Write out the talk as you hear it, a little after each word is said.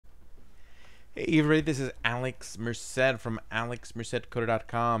Hey everybody, this is Alex Merced from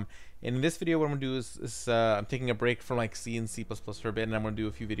alexmercedcoder.com. And in this video, what I'm going to do is I'm taking a break from like C and C++ for a bit, and I'm going to do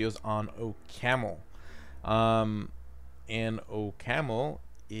a few videos on OCAML. And OCAML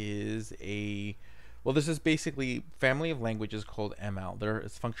is this is basically family of languages called ML.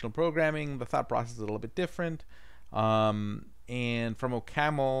 It's functional programming. The thought process is a little bit different. And from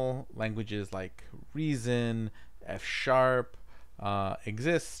OCAML, languages like Reason, F#,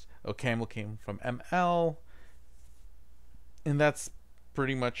 exist. OCaml came from ML, and that's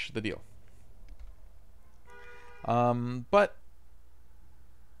pretty much the deal. But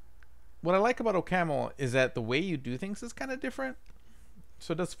what I like about OCaml is that the way you do things is kind of different.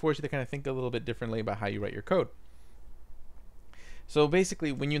 So it does force you to kind of think a little bit differently about how you write your code. So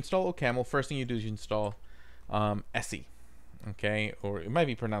basically, when you install OCaml, first thing you do is you install SE, okay, or it might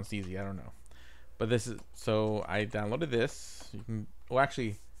be pronounced easy, I don't know. But this is, so I downloaded this. You can, well,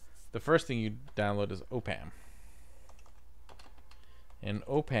 actually, the first thing you download is opam. And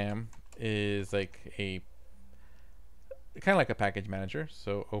opam is like a kind of like a package manager.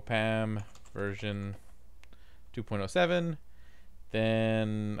 So opam version 2.07.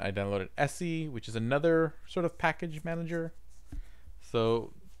 Then I downloaded SE, which is another sort of package manager.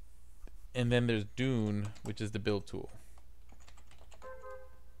 So, and then there's Dune, which is the build tool.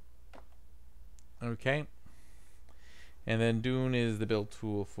 Okay. And then Dune is the build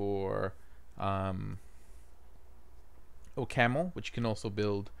tool for OCaml, which can also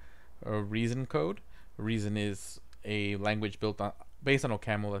build Reason code. Reason is a language built based on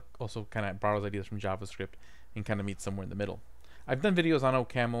OCaml that also kind of borrows ideas from JavaScript and kind of meets somewhere in the middle. I've done videos on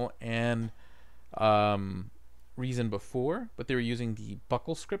OCaml and Reason before, but they were using the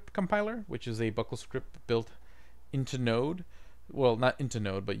BuckleScript compiler, which is a BuckleScript built into Node. Well, not into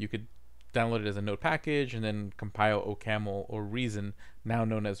Node, but you could download it as a Node package and then compile OCaml or Reason, now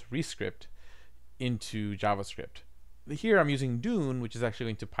known as Rescript, into JavaScript. Here I'm using Dune, which is actually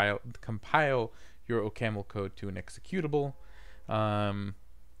going to compile your OCaml code to an executable. So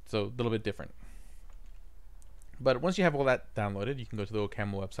a little bit different. But once you have all that downloaded, you can go to the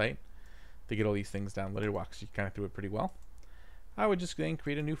OCaml website to get all these things downloaded. It walks you kind of through it pretty well. I would just then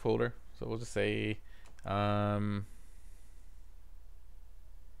create a new folder. So we'll just say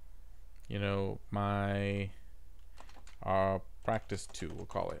you know, my practice 2, we'll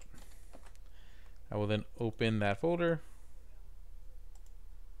call it. I will then open that folder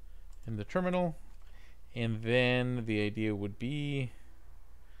in the terminal, and then the idea would be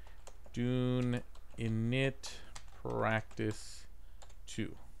dune init practice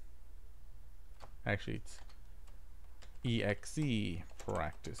 2. Actually, it's exe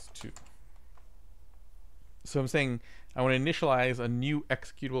practice 2. So I'm saying I want to initialize a new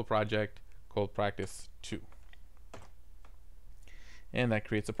executable project called practice 2. And that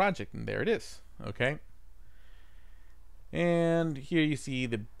creates a project, and there it is. Okay. And here you see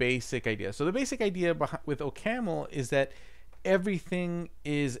the basic idea. So the basic idea with OCaml is that everything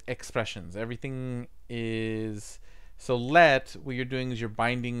is expressions. Everything is, so what you're doing is you're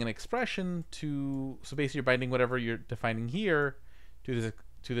binding an expression to, so basically you're binding whatever you're defining here to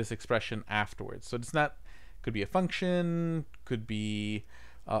this expression afterwards. So it's not, could be a function, could be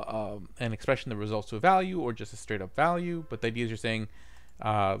an expression that results to a value, or just a straight up value. But the idea is you're saying,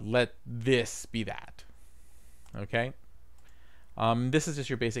 let this be that. Okay. This is just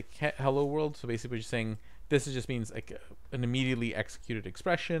your basic hello world. So basically, you're saying this just means like an immediately executed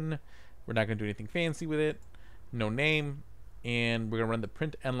expression. We're not going to do anything fancy with it. No name, and we're going to run the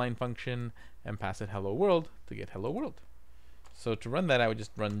print endline function and pass it hello world to get hello world. So to run that, I would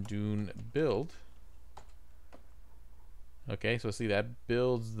just run dune build. Okay, so see that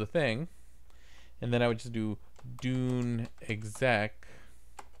builds the thing, and then I would just do dune exec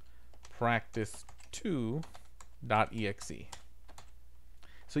practice 2.exe.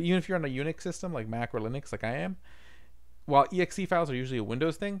 So even if you're on a Unix system like Mac or Linux like I am, while exe files are usually a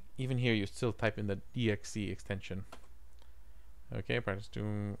Windows thing, even here you still type in the exe extension. Okay, practice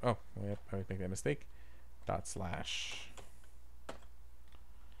dune, oh, yep, I would make that mistake. /.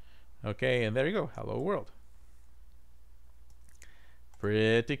 Okay, and there you go, hello world.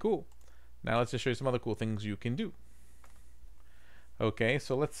 Pretty cool. Now let's just show you some other cool things you can do. Okay,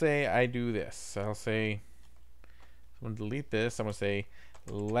 so let's say I do this. I'll say, I'm going to delete this. I'm going to say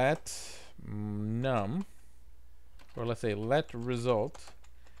let num, or let's say let result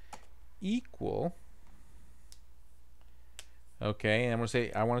equal. Okay, and I'm going to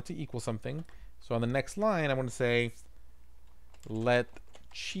say I want it to equal something. So on the next line, I want to say let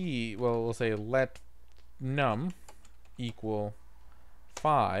we'll say let num equal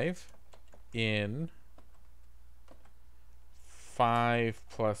 5 in 5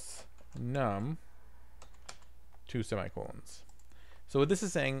 plus num 2 semicolons. So what this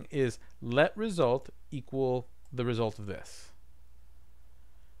is saying is let result equal the result of this.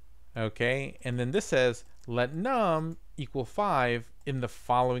 Okay, and then this says let num equal 5 in the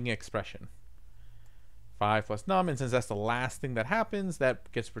following expression. 5 plus num, and since that's the last thing that happens,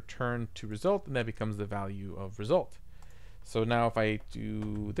 that gets returned to result, and that becomes the value of result. So now if I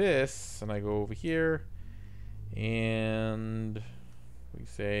do this, and I go over here, and we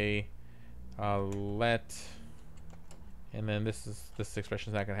say let, and then this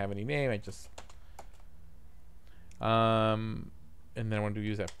expression is not going to have any name. I just and then I want to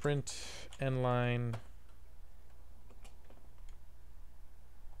use that print end line.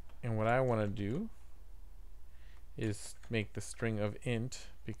 And what I want to do is make the string of int,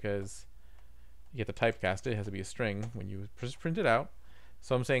 because you get to typecast it. It has to be a string when you print it out.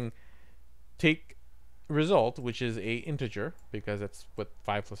 So I'm saying take result, which is a integer, because that's what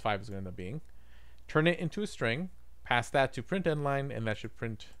 5 plus 5 is going to end up being. Turn it into a string, pass that to print end line, and that should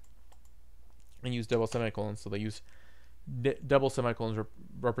print and use double semicolons. So they use double semicolons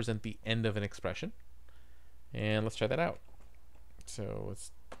represent the end of an expression. And let's try that out. So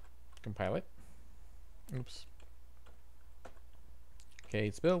let's compile it. Oops. Okay,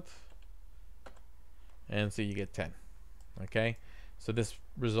 it's built. And so you get 10. Okay, so this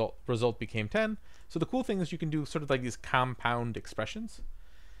result became 10. So the cool thing is you can do sort of like these compound expressions.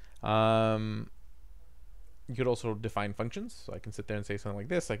 You could also define functions. So I can sit there and say something like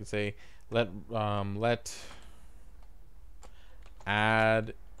this. I could say let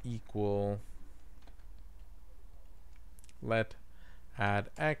add equal let add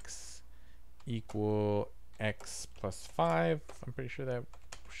x equal x plus 5. I'm pretty sure that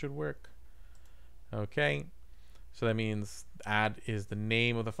should work. Okay, so that means add is the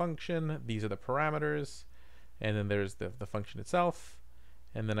name of the function, these are the parameters, and then there's the function itself,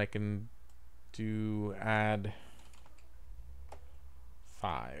 and then I can do add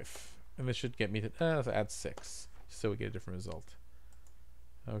 5, and this should get me to let's add 6, so we get a different result.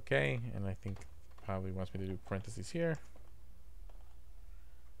 Okay, and I think probably wants me to do parentheses here.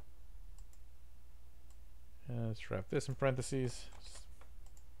 Let's wrap this in parentheses.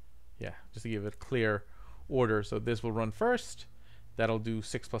 Yeah, just to give it a clear order. So this will run first. That'll do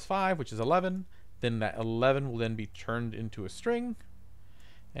 6 plus 5, which is 11. Then that 11 will then be turned into a string,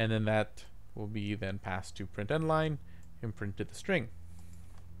 and then that will be then passed to print end line and printed the string.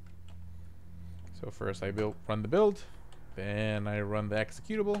 So first I run the build, then I run the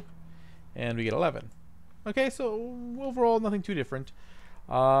executable, and we get 11. Okay, so overall nothing too different.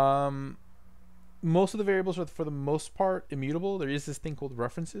 Most of the variables are, for the most part, immutable. There is this thing called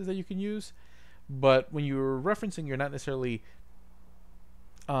references that you can use, but when you're referencing, you're not necessarily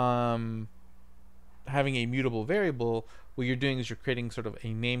having a mutable variable. What you're doing is you're creating sort of a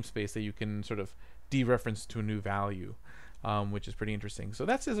namespace that you can sort of dereference to a new value, which is pretty interesting. So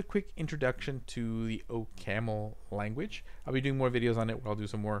that's just a quick introduction to the OCAML language. I'll be doing more videos on it where I'll do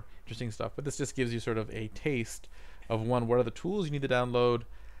some more interesting stuff, but this just gives you sort of a taste of, one, what are the tools you need to download,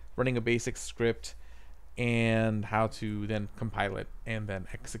 running a basic script, and how to then compile it and then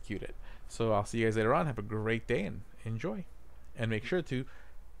execute it. So I'll see you guys later on. Have a great day and enjoy. And make sure to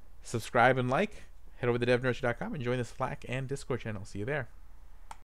subscribe and like. Head over to devnursery.com and join the Slack and Discord channel. See you there.